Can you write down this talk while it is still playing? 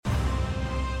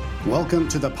Welcome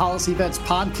to the Policy Vets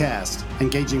Podcast,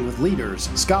 engaging with leaders,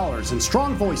 scholars, and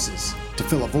strong voices to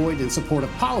fill a void in support of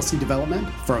policy development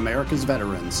for America's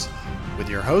veterans. With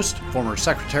your host, former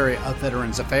Secretary of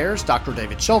Veterans Affairs, Dr.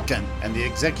 David Shulkin, and the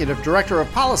Executive Director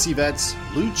of Policy Vets,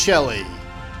 Lou Celli.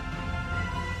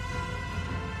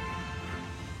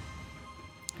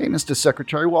 Hey, Mr.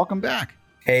 Secretary, welcome back.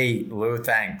 Hey, Lou,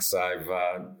 thanks.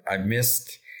 I've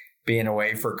missed being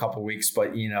away for a couple of weeks,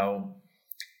 but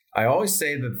I always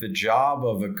say that the job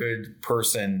of a good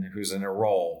person who's in a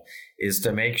role is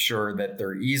to make sure that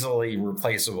they're easily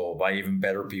replaceable by even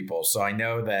better people. So I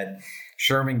know that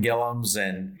Sherman Gillums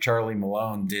and Charlie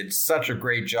Malone did such a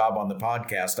great job on the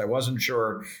podcast. I wasn't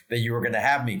sure that you were going to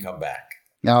have me come back.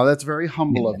 Now, that's very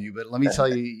humble of you, but let me tell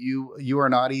you, you are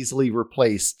not easily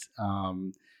replaced.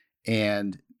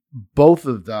 And both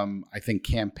of them, I think,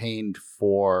 campaigned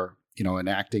for an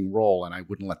acting role, and I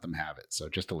wouldn't let them have it. So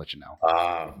just to let you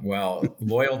know. Well,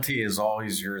 loyalty is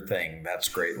always your thing. That's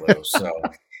great, Lou. So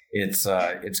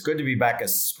it's good to be back,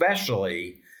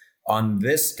 especially on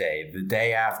this day, the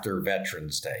day after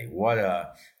Veterans Day. What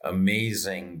a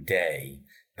amazing day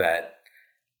that,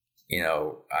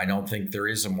 I don't think there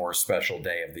is a more special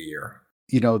day of the year.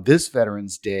 This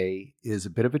Veterans Day is a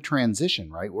bit of a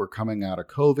transition, right? We're coming out of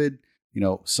COVID.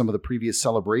 Some of the previous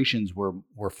celebrations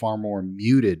were far more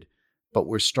muted, but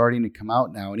we're starting to come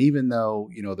out now. And even though,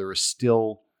 there are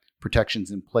still protections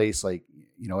in place, like,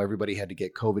 everybody had to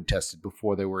get COVID tested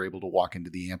before they were able to walk into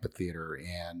the amphitheater,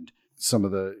 and some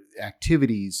of the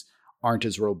activities aren't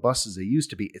as robust as they used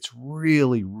to be, it's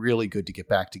really, really good to get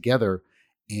back together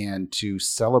and to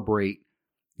celebrate,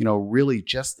 really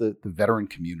just the veteran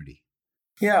community.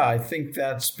 Yeah, I think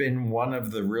that's been one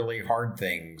of the really hard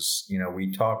things.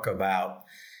 We talk about,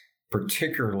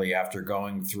 particularly after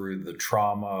going through the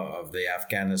trauma of the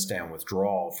Afghanistan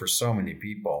withdrawal for so many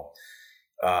people,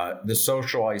 the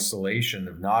social isolation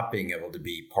of not being able to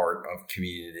be part of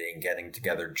community and getting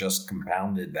together just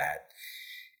compounded that.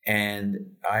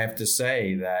 And I have to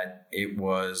say that it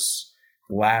was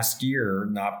last year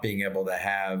not being able to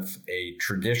have a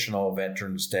traditional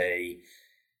Veterans Day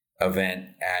event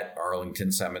at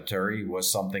Arlington Cemetery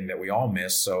was something that we all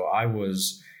missed. So I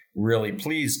was really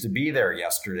pleased to be there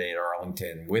yesterday at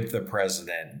Arlington with the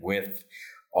president, with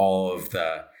all of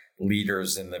the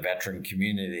leaders in the veteran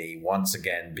community, once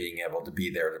again being able to be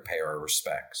there to pay our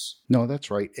respects. No,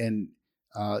 that's right. And,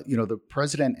 the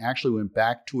president actually went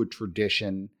back to a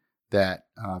tradition that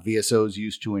VSOs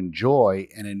used to enjoy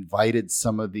and invited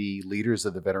some of the leaders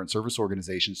of the veteran service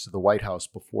organizations to the White House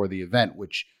before the event,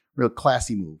 which real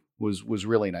classy move was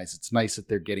really nice. It's nice that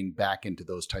they're getting back into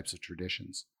those types of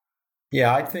traditions.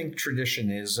 Yeah, I think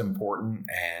tradition is important.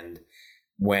 And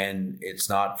when it's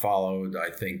not followed,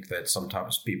 I think that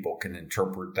sometimes people can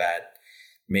interpret that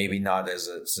maybe not as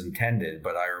it's intended.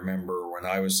 But I remember when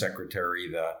I was secretary,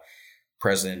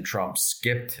 President Trump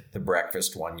skipped the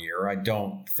breakfast one year. I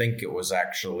don't think it was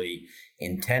actually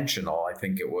intentional. I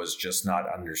think it was just not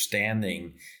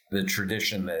understanding the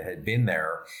tradition that had been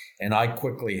there. And I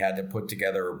quickly had to put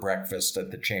together a breakfast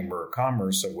at the Chamber of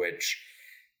Commerce, of which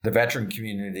the veteran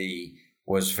community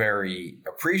was very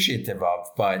appreciative of,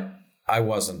 but I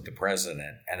wasn't the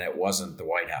president and it wasn't the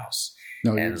White House.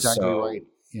 No, you're exactly right.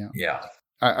 Yeah.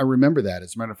 I remember that.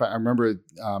 As a matter of fact, I remember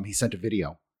he sent a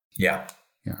video. Yeah,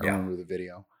 I remember the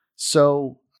video.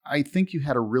 So I think you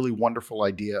had a really wonderful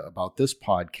idea about this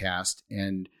podcast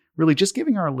and really just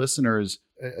giving our listeners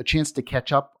a chance to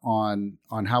catch up on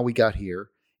how we got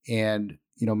here and,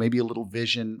 maybe a little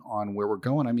vision on where we're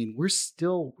going. I mean, we're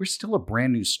still a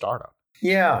brand new startup.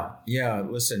 Yeah.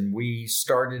 Listen, we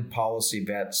started Policy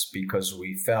Vets because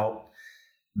we felt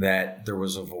that there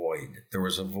was a void. There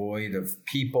was a void of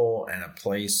people and a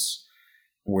place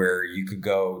where you could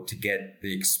go to get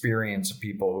the experience of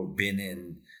people who've been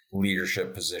in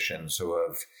leadership positions,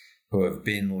 who have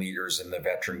been leaders in the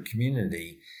veteran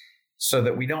community, so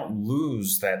that we don't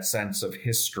lose that sense of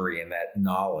history and that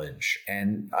knowledge.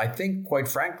 And I think, quite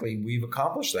frankly, we've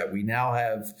accomplished that. We now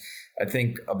have, I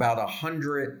think, about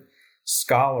 100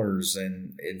 scholars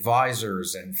and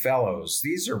advisors and fellows.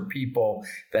 These are people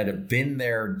that have been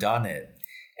there, done it.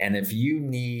 And if you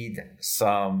need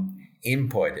some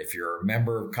input, if you're a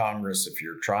member of Congress, if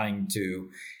you're trying to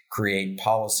create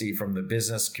policy from the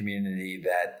business community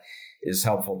that is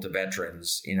helpful to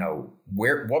veterans,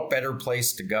 what better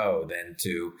place to go than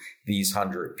to these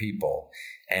 100 people?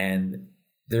 And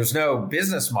there's no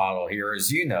business model here,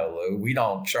 as you know, Lou. We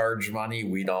don't charge money.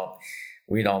 We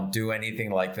don't do anything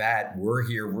like that. We're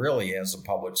here really as a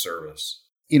public service.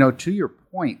 To your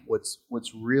point, what's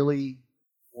really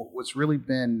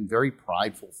been very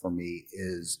prideful for me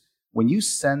is when you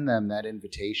send them that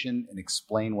invitation and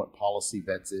explain what Policy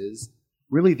Vets is,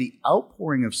 really the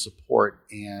outpouring of support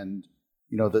and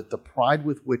the pride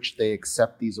with which they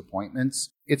accept these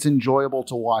appointments, it's enjoyable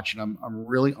to watch, and I'm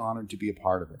really honored to be a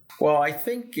part of it. Well, I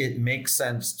think it makes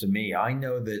sense to me. I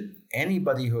know that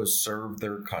anybody who has served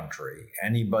their country,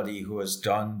 anybody who has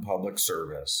done public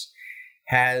service,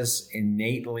 has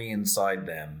innately inside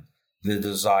them the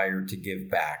desire to give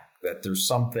back, that there's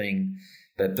something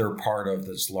that they're part of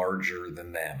that's larger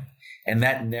than them. And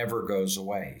that never goes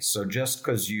away. So just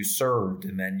because you served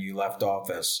and then you left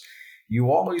office,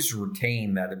 you always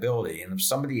retain that ability. And if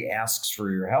somebody asks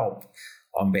for your help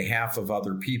on behalf of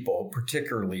other people,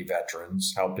 particularly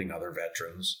veterans, helping other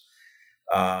veterans,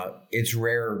 it's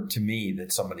rare to me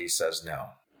that somebody says no.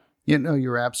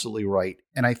 You're absolutely right.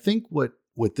 And I think what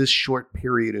this short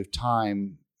period of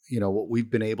time, what we've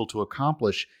been able to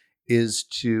accomplish is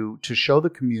to show the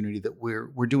community that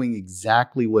we're doing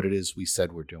exactly what it is we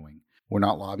said we're doing. We're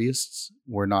not lobbyists.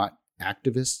 We're not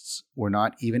activists. We're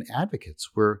not even advocates.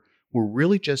 We're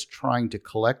really just trying to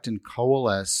collect and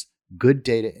coalesce good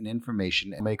data and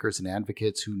information, and makers and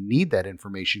advocates who need that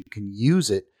information can use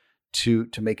it to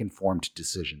make informed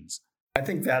decisions. I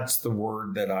think that's the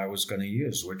word that I was going to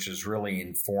use, which is really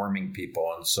informing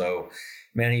people. And so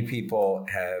many people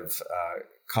have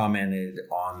commented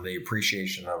on the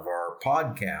appreciation of our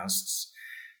podcasts.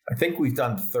 I think we've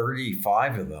done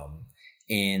 35 of them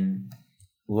in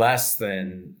less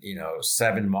than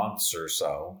 7 months or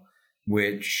so,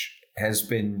 which has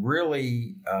been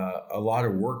really a lot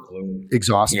of workload.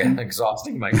 Exhausting. Yeah,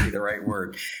 exhausting might be the right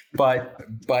word.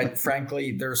 But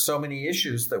frankly, there are so many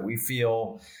issues that we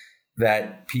feel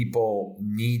that people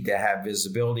need to have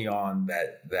visibility on,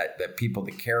 that people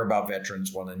that care about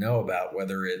veterans want to know about,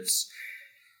 whether it's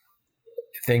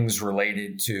things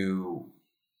related to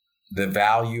the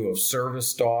value of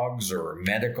service dogs or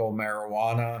medical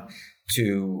marijuana,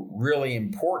 to really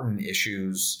important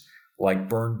issues like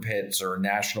burn pits or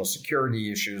national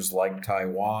security issues like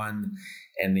Taiwan,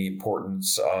 and the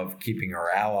importance of keeping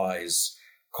our allies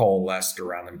coalesced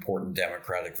around important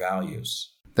democratic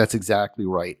values. That's exactly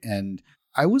right. And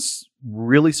I was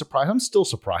really surprised. I'm still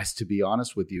surprised, to be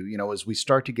honest with you, as we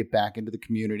start to get back into the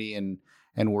community and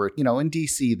we're, in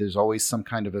DC, there's always some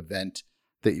kind of event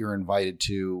that you're invited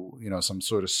to, some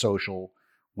sort of social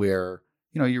where,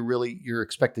 you're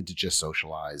expected to just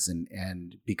socialize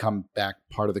and become back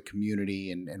part of the community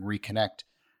and reconnect.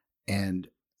 And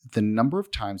the number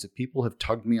of times that people have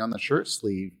tugged me on the shirt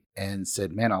sleeve and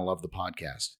said, man, I love the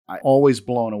podcast. I'm always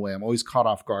blown away. I'm always caught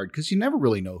off guard because you never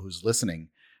really know who's listening.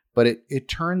 But it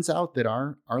turns out that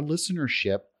our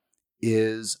listenership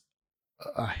is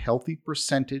a healthy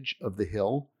percentage of the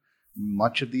Hill,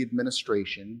 much of the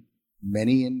administration,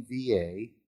 many in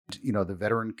VA, the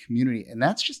veteran community. And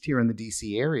that's just here in the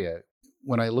DC area.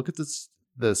 When I look at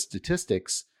the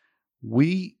statistics,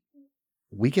 we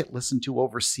get listened to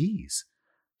overseas.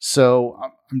 So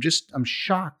I'm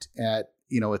shocked at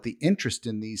the interest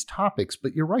in these topics.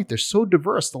 But you're right, they're so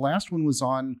diverse. The last one was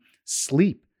on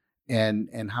sleep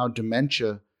and how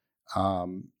dementia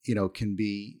can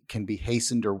be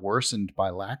hastened or worsened by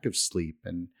lack of sleep.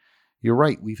 And you're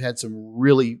right, we've had some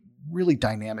really, really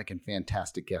dynamic and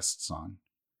fantastic guests on.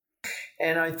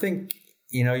 And I think,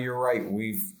 you're right.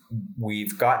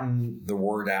 We've gotten the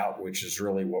word out, which is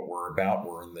really what we're about.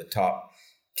 We're in the top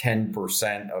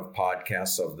 10% of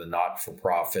podcasts of the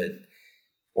not-for-profit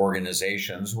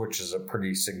organizations, which is a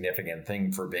pretty significant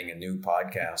thing for being a new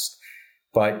podcast.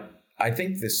 But I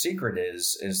think the secret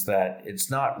is that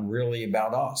it's not really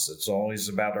about us. It's always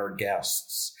about our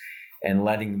guests and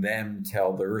letting them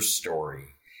tell their story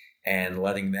and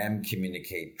letting them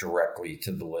communicate directly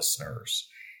to the listeners.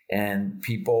 And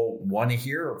people want to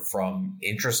hear from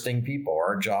interesting people.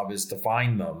 Our job is to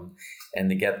find them and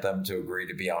to get them to agree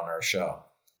to be on our show.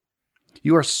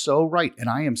 You are so right. And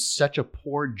I am such a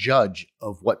poor judge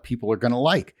of what people are going to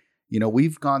like.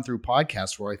 We've gone through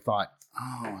podcasts where I thought,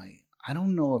 I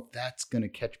don't know if that's going to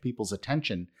catch people's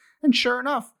attention. And sure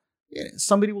enough,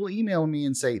 somebody will email me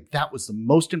and say, that was the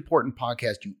most important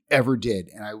podcast you ever did.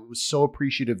 And I was so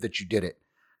appreciative that you did it.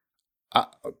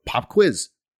 Pop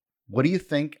quiz. What do you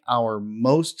think our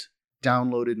most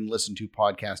downloaded and listened to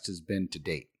podcast has been to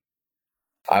date?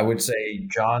 I would say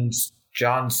Jon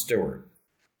Stewart.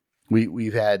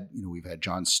 We've had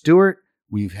Jon Stewart.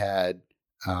 We've had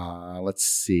let's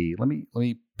see. Let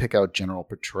me pick out General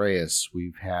Petraeus.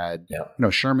 We've had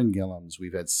Sherman Gillums.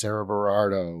 We've had Sarah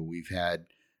Verardo. We've had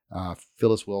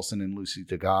Phyllis Wilson and Lucy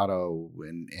Delgado,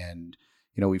 and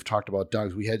we've talked about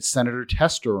dogs. We had Senator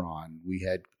Tester on. We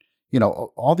had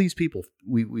all these people.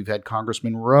 We've had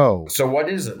Congressman Rowe. So what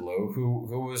is it, Lou?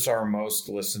 Who is our most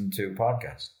listened to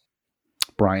podcast?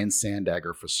 Brian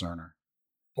Sandagger for Cerner.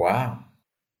 Wow.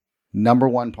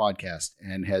 #1 podcast,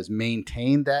 and has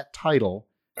maintained that title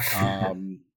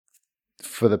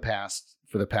for the past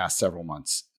several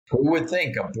months. Who would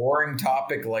think a boring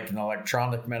topic like an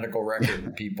electronic medical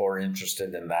record, people are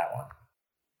interested in that one?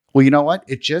 Well, you know what?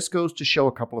 It just goes to show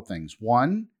a couple of things.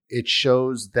 One, it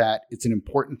shows that it's an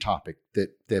important topic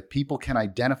that people can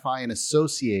identify and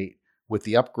associate with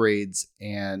the upgrades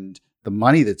and the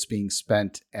money that's being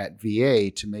spent at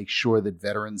VA to make sure that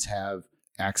veterans have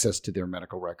access to their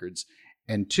medical records.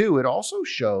 And two, it also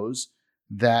shows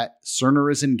that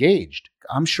Cerner is engaged.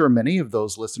 I'm sure many of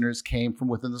those listeners came from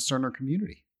within the Cerner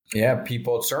community. Yeah,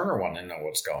 people at Cerner want to know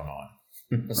what's going on.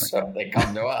 So they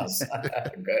come to us.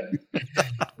 Good.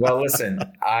 Well, listen,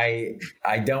 I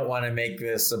don't want to make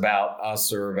this about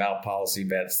us or about Policy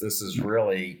Vets. This is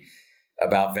really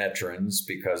about veterans,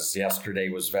 because yesterday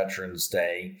was Veterans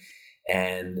Day.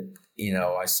 And,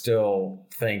 I still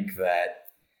think that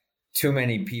too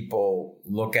many people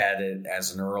look at it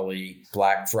as an early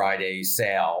Black Friday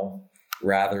sale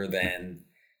rather than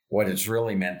what it's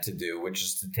really meant to do, which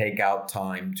is to take out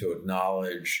time to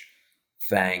acknowledge,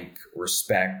 thank,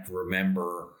 respect,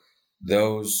 remember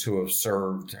those who have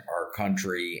served our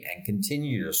country and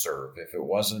continue to serve. If it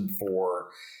wasn't for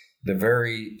the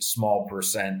very small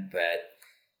percent that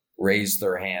raised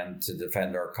their hand to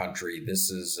defend our country, this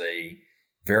is a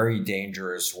very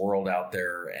dangerous world out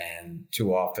there, and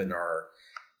too often our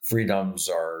freedoms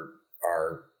are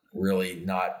really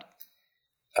not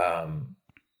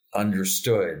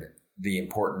understood the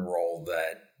important role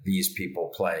that these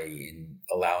people play in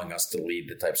allowing us to lead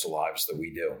the types of lives that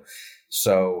we do.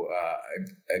 So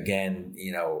again,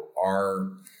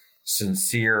 our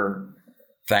sincere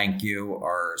thank you,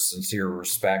 our sincere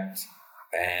respect,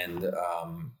 and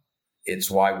it's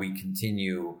why we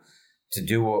continue to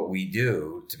do what we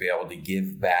do, to be able to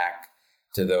give back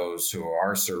to those who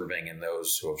are serving and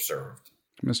those who have served.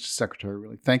 Mr. Secretary,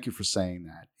 really, thank you for saying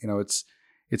that.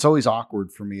 It's always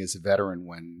awkward for me as a veteran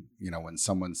when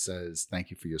someone says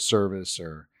thank you for your service,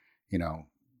 or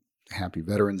Happy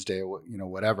Veterans Day, or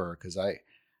whatever, because I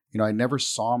never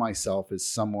saw myself as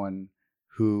someone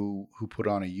who put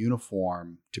on a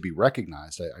uniform to be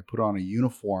recognized. I put on a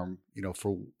uniform,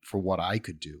 for what I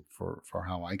could do, for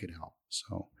how I could help.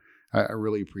 So I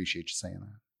really appreciate you saying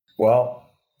that. Well,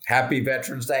 Happy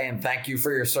Veterans Day, and thank you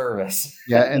for your service.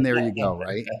 Yeah, and there you go,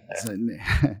 right?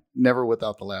 Never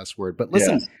without the last word. But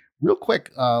listen, yes. Real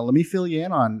quick, let me fill you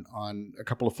in on a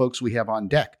couple of folks we have on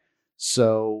deck.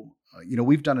 So,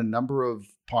 we've done a number of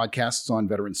podcasts on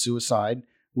veteran suicide.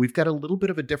 We've got a little bit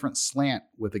of a different slant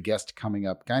with a guest coming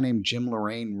up. A guy named Jim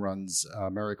Lorraine runs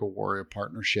America Warrior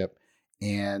Partnership,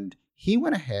 and he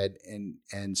went ahead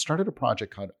and started a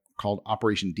project called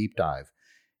Operation Deep Dive.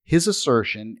 His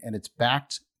assertion, and it's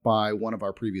backed by one of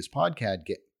our previous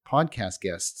podcast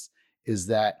guests, is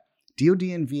that DoD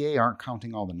and VA aren't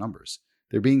counting all the numbers.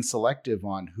 They're being selective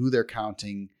on who they're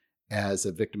counting as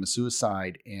a victim of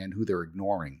suicide and who they're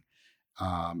ignoring.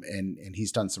 And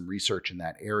he's done some research in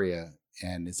that area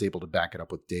and is able to back it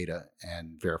up with data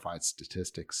and verified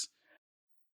statistics.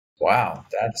 Wow,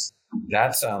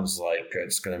 that sounds like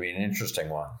it's going to be an interesting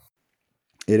one.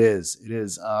 It is.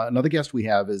 Another guest we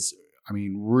have is,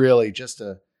 really just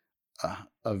a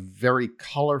very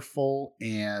colorful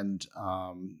and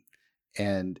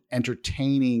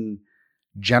entertaining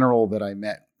general that I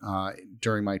met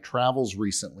during my travels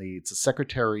recently. It's a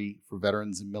secretary for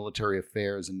Veterans and Military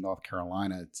Affairs in North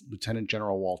Carolina. It's Lieutenant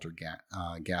General Walter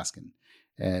Gaskin.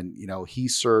 And, he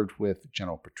served with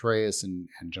General Petraeus and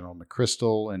General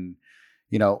McChrystal. And,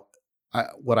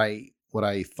 what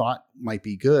I thought might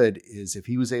be good is if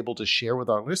he was able to share with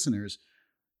our listeners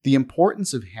the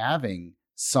importance of having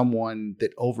someone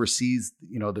that oversees,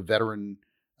 the veteran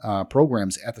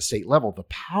programs at the state level, the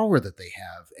power that they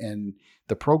have and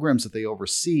the programs that they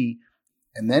oversee.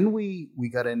 And then we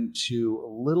got into a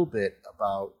little bit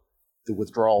about the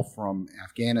withdrawal from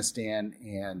Afghanistan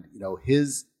and,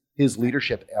 his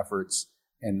leadership efforts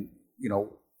and,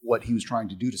 what he was trying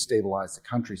to do to stabilize the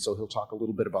country. So he'll talk a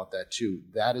little bit about that too.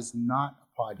 That is not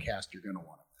a podcast you're going to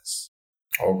want to miss.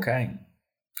 Okay.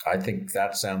 I think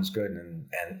that sounds good. And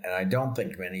I don't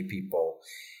think many people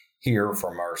hear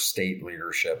from our state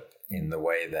leadership in the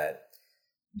way that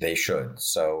they should.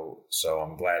 So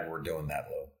I'm glad we're doing that,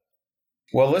 Lou.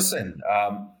 Well, listen,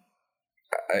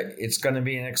 it's going to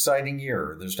be an exciting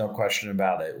year. There's no question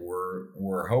about it.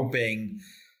 We're hoping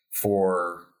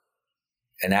for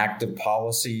an active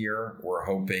policy year. We're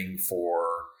hoping for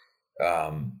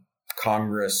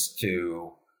Congress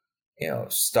to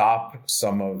stop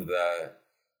some of the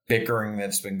bickering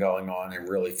that's been going on and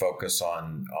really focus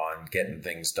on getting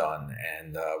things done.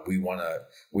 And we want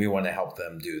to help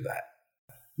them do that.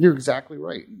 You're exactly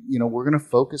right. We're going to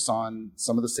focus on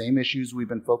some of the same issues we've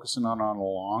been focusing on all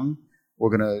along.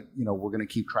 We're going to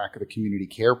keep track of the community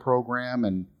care program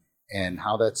and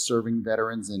how that's serving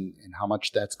veterans and how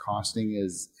much that's costing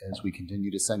as we continue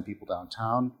to send people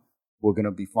downtown. We're going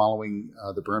to be following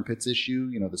the burn pits issue.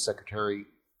 The secretary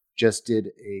just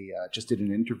did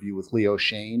an interview with Leo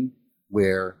Shane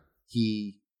where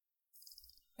he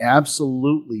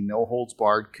absolutely no holds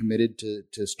barred committed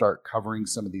to start covering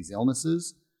some of these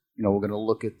illnesses. We're going to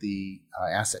look at the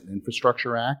Asset and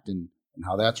Infrastructure Act and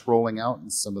how that's rolling out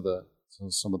and some of the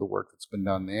work that's been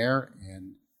done there.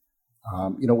 And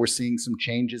we're seeing some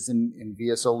changes in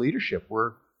VSO leadership.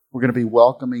 We're going to be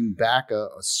welcoming back a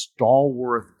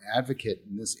stalwart advocate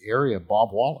in this area, Bob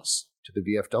Wallace, to the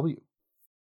VFW.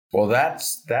 Well,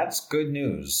 that's good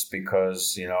news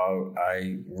because,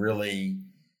 I really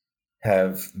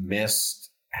have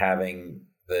missed having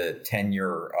the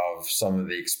tenure of some of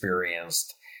the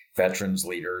experienced veterans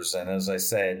leaders. And as I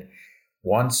said,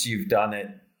 once you've done it,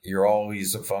 you're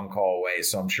always a phone call away.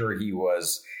 So I'm sure he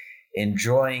was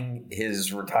enjoying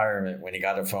his retirement when he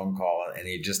got a phone call and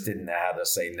he just didn't know how to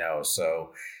say no.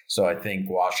 So I think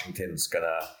Washington's going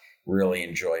to really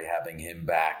enjoy having him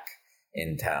back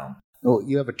in town. Well,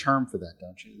 you have a term for that,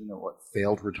 don't you?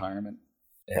 Failed retirement?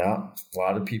 Yeah, a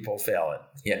lot of people fail it.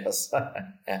 Yes.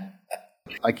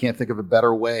 I can't think of a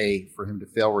better way for him to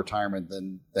fail retirement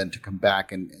than to come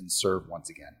back and serve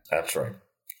once again. That's right.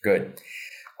 Good.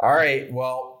 All right.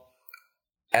 Well,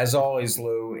 as always,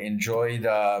 Lou, enjoyed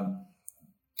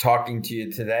talking to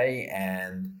you today.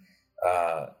 And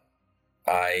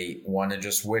I want to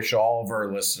just wish all of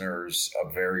our listeners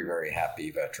a very, very happy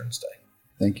Veterans Day.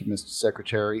 Thank you, Mr.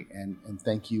 Secretary. And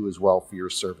thank you as well for your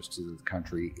service to the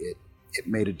country. It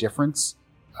made a difference.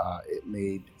 It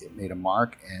made a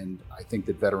mark, and I think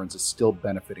that veterans are still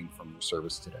benefiting from your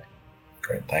service today.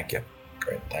 Great, thank you.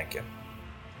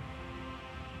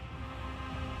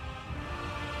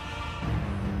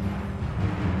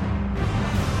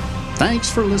 Thanks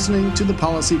for listening to the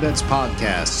Policy Vets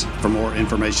podcast. For more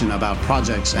information about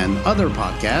projects and other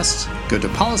podcasts, go to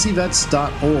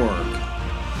policyvets.org.